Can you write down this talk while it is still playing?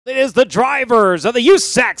It is the drivers of the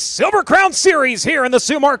USAC Silver Crown Series here in the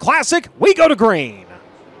Sumar Classic. We go to green.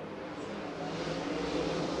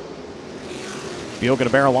 Buell going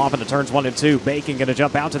to barrel off into turns 1 and 2. Bacon going to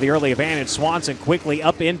jump out to the early advantage. Swanson quickly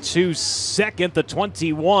up into second. The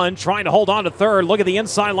 21 trying to hold on to third. Look at the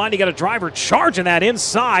inside line. You got a driver charging that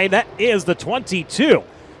inside. That is the 22,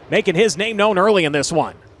 making his name known early in this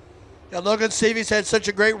one. Yeah, Logan Seavey's had such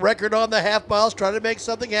a great record on the half miles, trying to make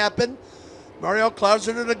something happen. Mario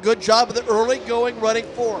Clouser did a good job of the early going, running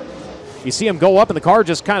fourth. You see him go up, and the car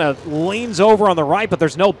just kind of leans over on the right, but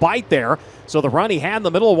there's no bite there. So the run he had in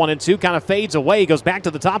the middle of 1 and 2 kind of fades away. He goes back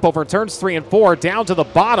to the top over turns 3 and 4, down to the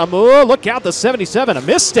bottom. Oh, look out, the 77, a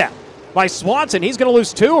misstep by Swanson. He's going to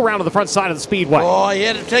lose 2 around to the front side of the speedway. Oh, he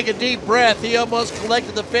had to take a deep breath. He almost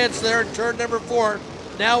collected the fence there in turn number 4.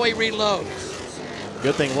 Now he reloads.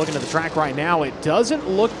 Good thing looking at the track right now, it doesn't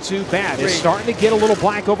look too bad. It's starting to get a little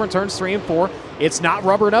black over in turns 3 and 4. It's not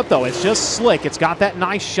rubbered up, though. It's just slick. It's got that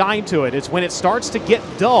nice shine to it. It's when it starts to get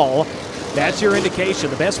dull, that's your indication.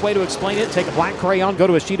 The best way to explain it, take a black crayon, go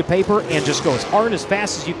to a sheet of paper, and just go as hard and as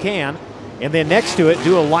fast as you can. And then next to it,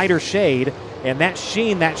 do a lighter shade. And that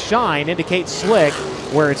sheen, that shine, indicates slick.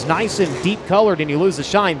 Where it's nice and deep colored and you lose the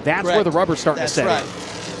shine, that's where the rubber's starting to set in.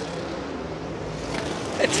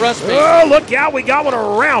 And trust me. Oh, look out. We got one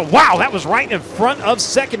around. Wow, that was right in front of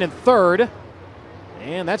second and third.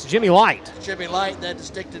 And that's Jimmy Light. Jimmy Light, that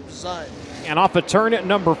distinctive design. And off of turn at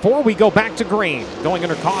number 4, we go back to green. Going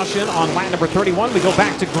under caution on lap number 31, we go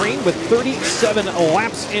back to green with 37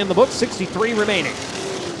 laps in the book, 63 remaining.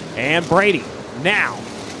 And Brady now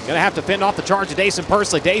going to have to fend off the charge of Dayson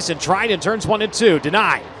Pursley. Dayson tried in turns 1 and 2,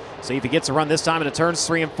 denied. See if he gets a run this time into turns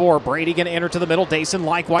 3 and 4. Brady going to enter to the middle. Dayson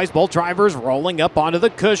likewise. Both drivers rolling up onto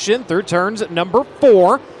the cushion through turns number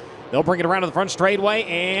 4. They'll bring it around to the front straightaway,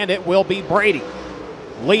 and it will be Brady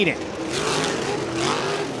leading.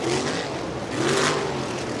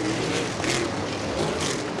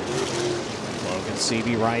 Logan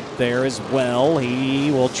Seavey right there as well.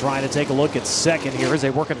 He will try to take a look at second here as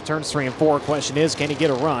they work into turns 3 and 4. Question is, can he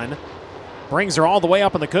get a run? Brings her all the way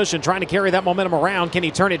up on the cushion, trying to carry that momentum around. Can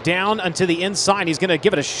he turn it down onto the inside? He's going to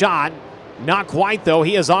give it a shot. Not quite, though.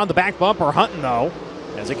 He is on the back bumper, hunting, though,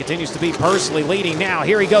 as it continues to be Pursley leading now.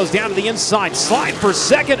 Here he goes down to the inside. Slide for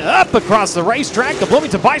second, up across the racetrack. The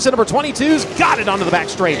Bloomington Bison number 22's got it onto the back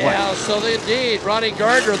straightaway. Yeah, so indeed, Ronnie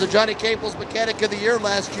Gardner, the Johnny Caples Mechanic of the Year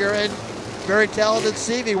last year, and very talented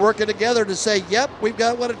Seavey working together to say, yep, we've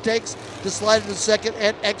got what it takes to slide into second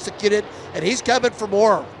and execute it, and he's coming for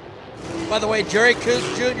more. By the way, Jerry Coos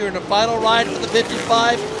Jr. in the final ride for the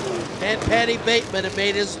 55, and Patty Bateman had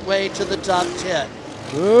made his way to the top 10.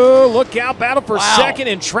 Ooh, look out, battle for second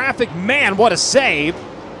in traffic. Man, what a save.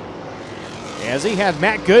 As he had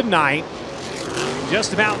Matt Goodnight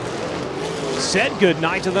just about said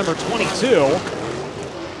goodnight to number 22.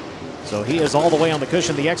 So he is all the way on the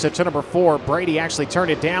cushion, the exit to number 4. Brady actually turned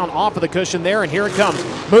it down off of the cushion there, and here it comes.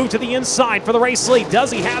 Move to the inside for the race lead.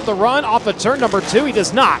 Does he have the run off of turn number 2? He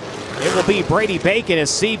does not. It will be Brady Bacon as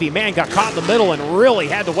Seavey, man, got caught in the middle and really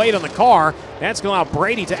had to wait on the car. That's going to allow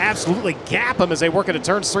Brady to absolutely gap him as they work into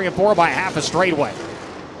turns 3 and 4 by half a straightaway.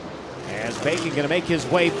 As Bacon going to make his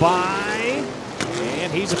way by,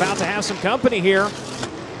 and he's about to have some company here.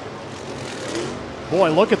 Boy,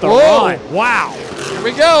 look at the run. Wow. Here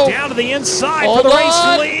we go. Down to the inside for the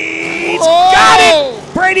race lead. Whoa. Got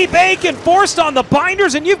it. Brady Bacon forced on the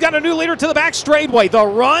binders, and you've got a new leader to the back straightaway. The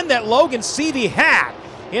run that Logan Seavey had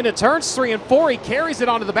into turns 3 and 4. He carries it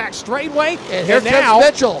onto the back straightaway. And here now,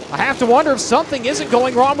 Mitchell. I have to wonder if something isn't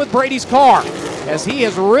going wrong with Brady's car, as he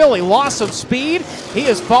has really lost some speed. He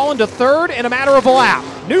has fallen to third in a matter of a lap.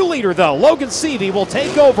 New leader, though, Logan Seavey will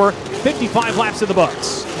take over 55 laps in the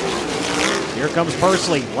books. Here comes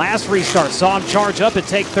Pursley. Last restart. Saw him charge up and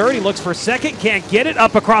take third. He looks for second. Can't get it.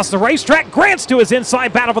 Up across the racetrack. Grant's to his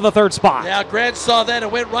inside. Battle for the third spot. Yeah, Grant saw that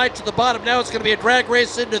and went right to the bottom. Now it's going to be a drag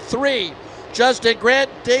race into 3. Justin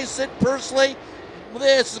Grant, Dayson, Pursley.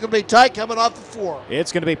 This is going to be tight coming off the 4.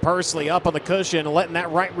 It's going to be Pursley up on the cushion, letting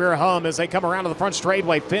that right rear hum as they come around to the front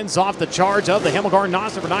straightaway. Fins off the charge of the Himmelgarn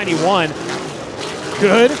Nos number 91.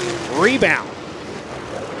 Good rebound.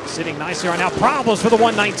 Sitting nice here right now. Problems for the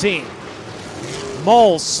 119.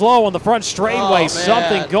 Moles slow on the front straightaway.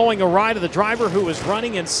 Something going awry to the driver who was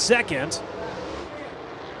running in second.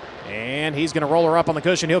 And he's going to roll her up on the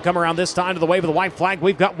cushion. He'll come around this time to the wave of the white flag.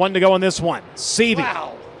 We've got one to go in this one.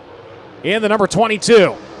 Seavey in the number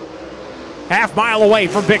 22. Half mile away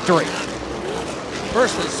from victory.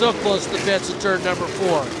 Personally, so close to the fence in turn number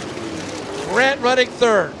 4. Grant running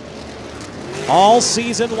third. All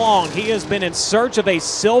season long, he has been in search of a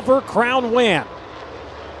Silver Crown win.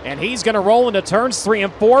 And he's going to roll into turns 3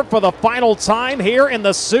 and 4 for the final time here in the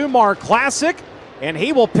Sumar Classic. And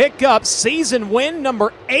he will pick up season win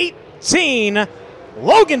number 18.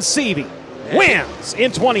 Logan Seavey wins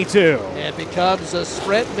in 22. And becomes a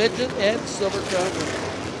sprint midget and Silver Crown winner.